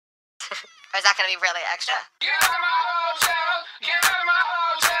Or is that gonna be really extra? Get out of my hotel, get out of my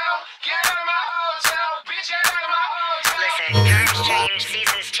hotel, get out of my hotel, bitch, get out of my hotel. Listen, times change,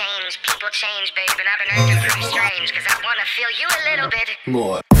 seasons change, people change, babe, and I've been acting pretty strange, cause I wanna feel you a little bit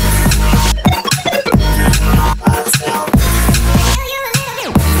more.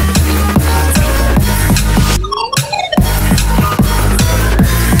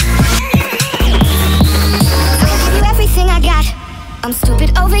 I'm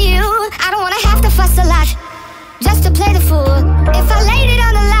stupid over you. I don't wanna have to fuss a lot just to play the fool. If I laid it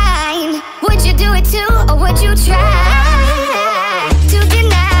on the line, would you do it too, or would you try to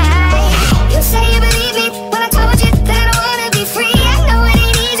deny? You say you believe me when I told you that I don't wanna be free. I know it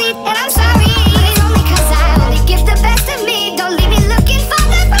ain't easy, and I'm sorry. It's only cause I only give the best of me. Don't leave me looking for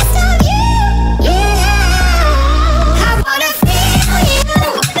the rest of you. Yeah, I wanna feel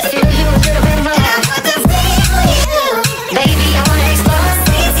you a little bit more. And I want to feel you, baby. I wanna explore.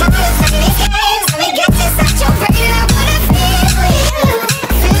 Please come and play these games. Let me get this out your brain. I wanna feel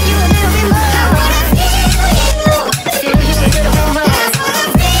you a little bit more. I wanna feel you a little bit more. I wanna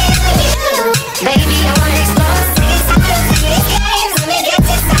feel you, baby. I wanna explore. Please come and play these games. Let me get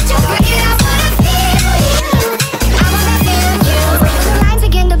this out your brain. I wanna feel you. I wanna feel you. The lines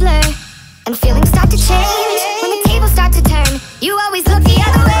begin to blur and feelings start to change. When the tables start to turn, you always look the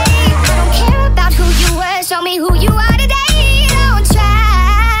other way. I don't care about who you were. Show me who you are today. Don't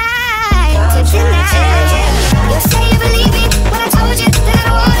try to deny. You say you believe me when I told you that I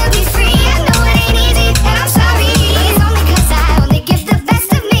don't wanna be free. I know it ain't easy, and I'm sorry. It's only cause I only give the best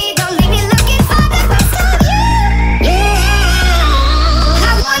of me. Don't leave me looking for the rest of you. Yeah,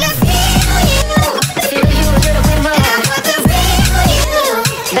 I wanna feel you a little bit more. And I want to feel you,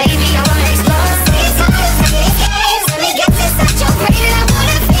 baby. I wanna explore. Please come and play these games. Let me get this out your brain. I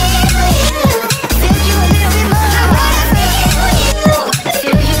wanna feel you a little bit more. I wanna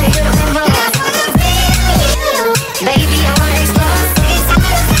feel you a little bit more. And I wanna feel you, baby. I wanna explore. Please come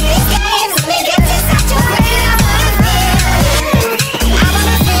and play these games. Let me get this out your brain. I wanna feel you. I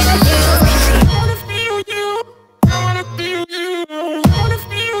wanna feel you. I wanna feel you. I wanna feel you. I wanna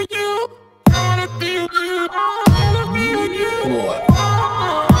feel you. I wanna feel you. I wanna feel you. More.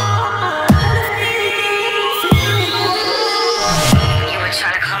 You were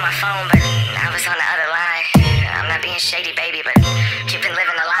trying to call my phone, but I was on the other line. I'm not being shady, baby, but you've been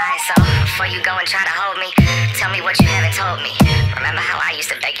living a lie. So before you go and try to hold me, tell me what you haven't told me. Remember how I used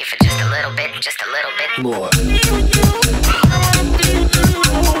to beg you for just a little bit, just a little bit? More.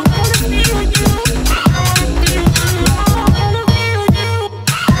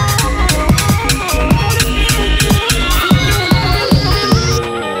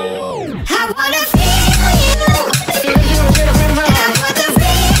 I wanna feel you a little bit more. And I want to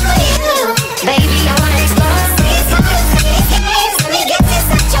feel you, baby. I wanna explore. Please come and play these games. Let me get this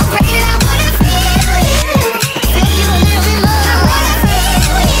out your brain. I wanna feel you a little bit more. I wanna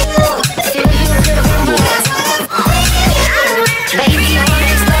feel you a little bit more. I wanna feel you, baby. I wanna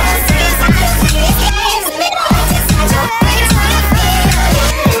explore. Please come and play these games. Let me get this out your brain. I wanna feel you.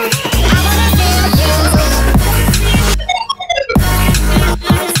 I wanna feel you.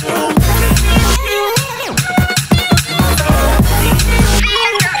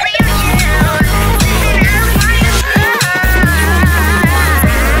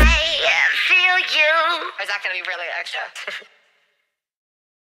 Or is that gonna be really extra?